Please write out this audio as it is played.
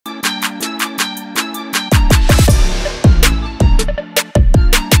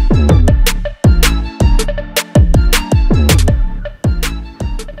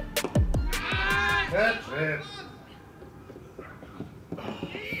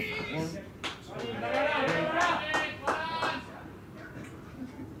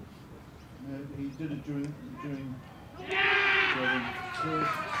during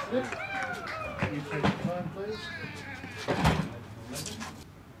slip. You take the time, please.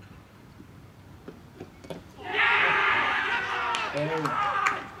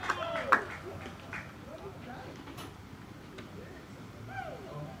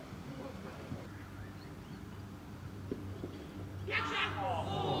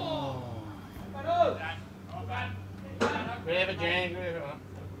 Grab it, Jane. Grab it.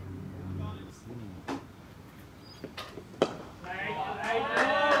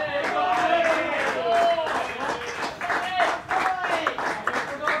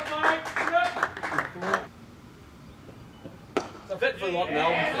 It's a bit for like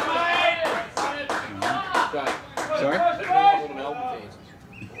Melbourne fans. Sorry? It's a bit for like Melbourne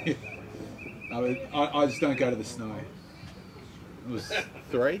fans. I just don't go to the snow. It was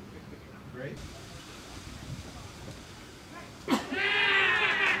 3.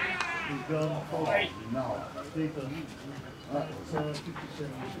 He's gone. No. Deeper. So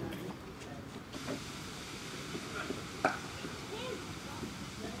 57.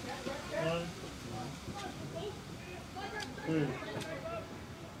 1, 2.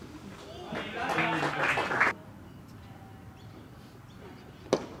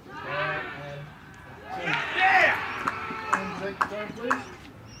 Take the time, please.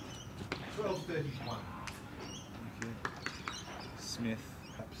 12:31. Smith,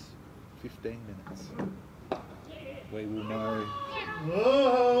 perhaps 15 minutes. We will know.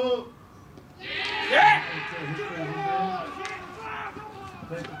 Whoa! Yeah!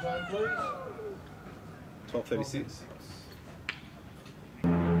 Take the time, please. 12:36.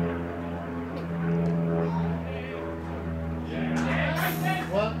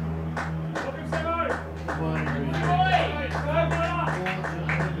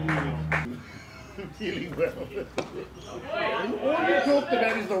 Really well. All you talked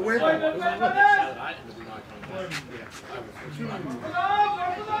about is the weather.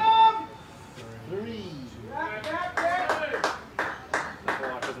 3.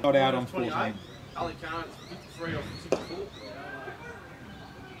 Not out on 14. Ali Khan's 53 or 64.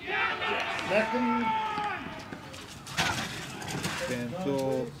 Second.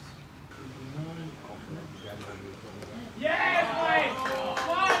 Stanthorpe. Yes, mate!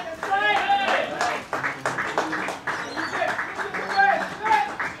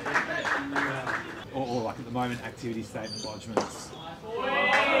 Or like at the moment, activity statement lodgements.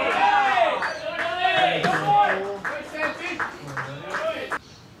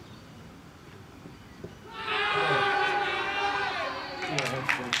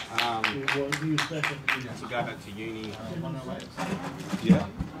 To go back to uni. Yeah.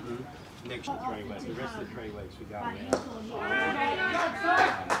 Next 3 weeks. The rest of the 3 weeks we go out.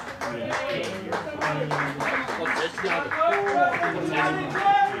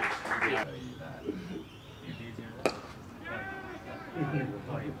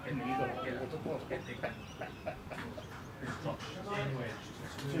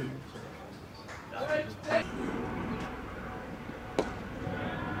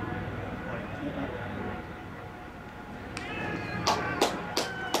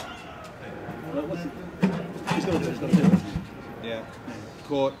 Yeah.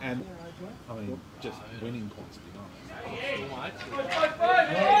 Court and I mean just winning points would be nice.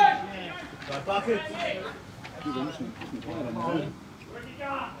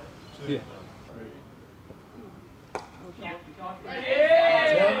 Yeah.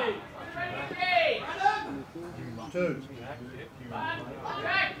 Two.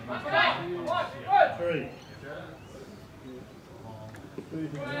 3.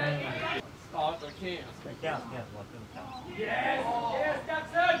 Oh, I can't. Yes,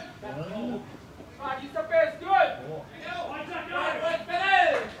 Jackson! Use the best, good!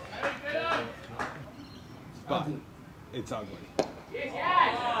 But it's ugly. It's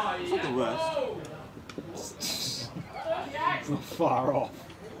not the worst. It's not far off.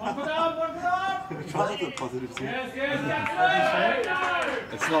 Try to look at the positives here.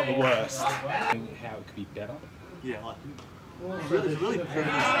 It's not the worst. How it could be better. Yeah, like really privileged being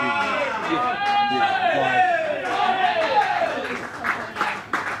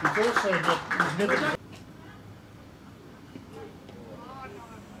He's also got, he's never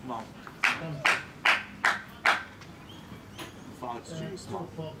Mom. It's smart.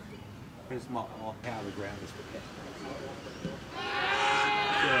 It's smart. How the ground is prepared.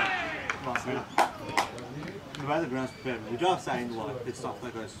 Yeah. The way the ground's prepared, we just saying like it's stuff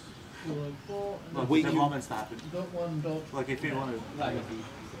that goes like We the can- moments happen. got 1 dot. Like if you want to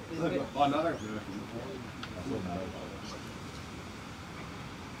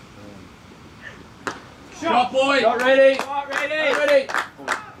Shot, boy! Shot ready! Shot ready! Shot ready!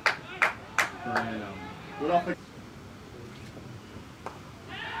 Good off.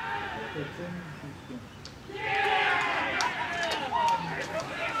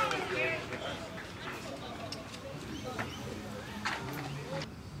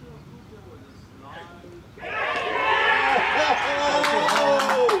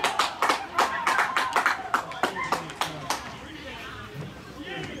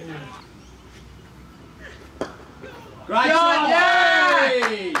 Great shot,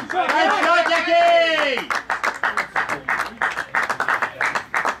 Jackie! Great shot, Jackie!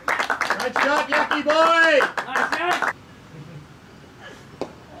 Great shot, Jackie boy!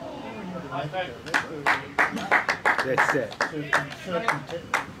 That's it.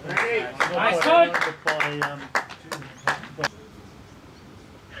 Nice touch!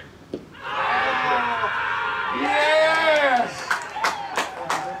 Yes!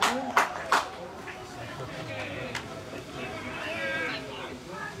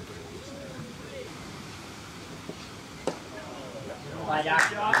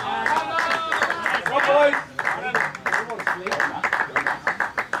 Go, boys!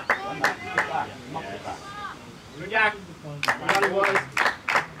 Good Jack.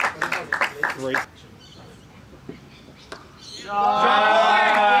 Three.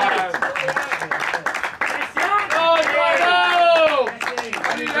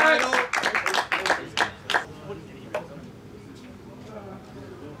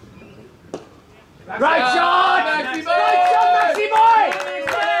 Great shot! Maxi Great shot, Maxi boy!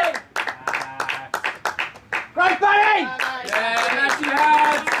 Great batting! Yeah, Maxi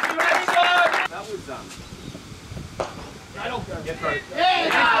has! Great shot! That was Get through.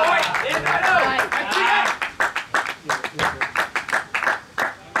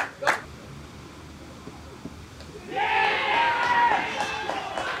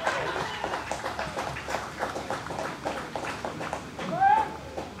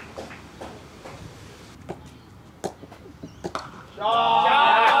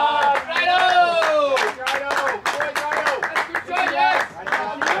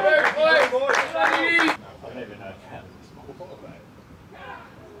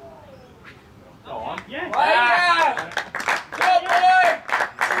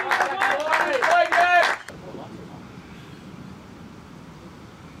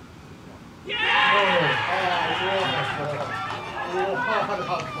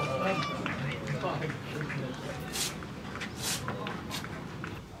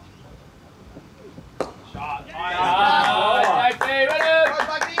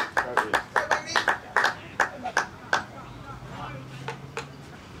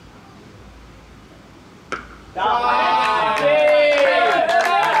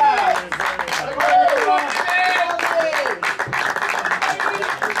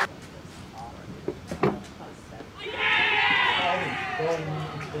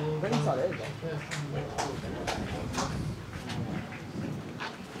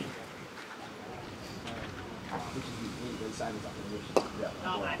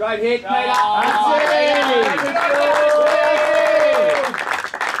 Great hit, Peter! That's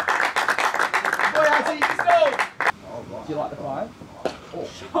Do you like the five?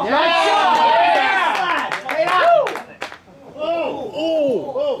 Yeah!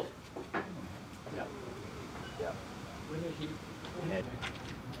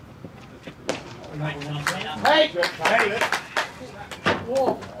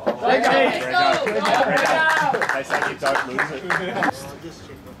 They say you don't lose it.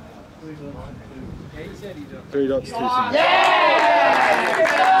 3 dots, 2 singles.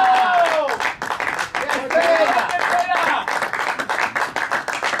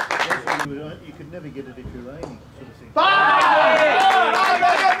 You could never get it if you're raining, sort of thing.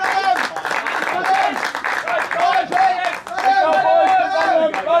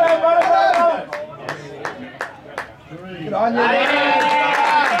 Good on you.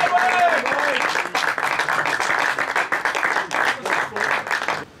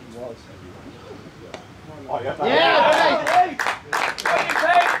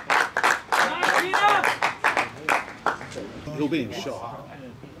 He'll be in shot.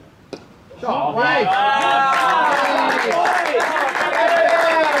 Shot, wave.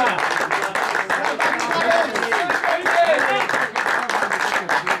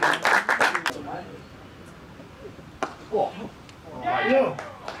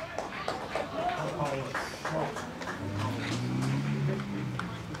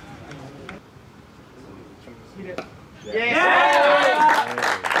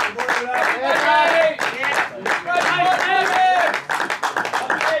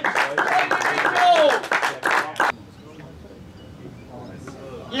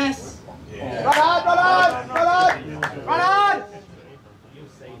 Yes! Run on, run on, run on, run on!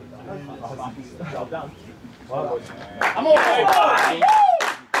 Well done. I'm all right.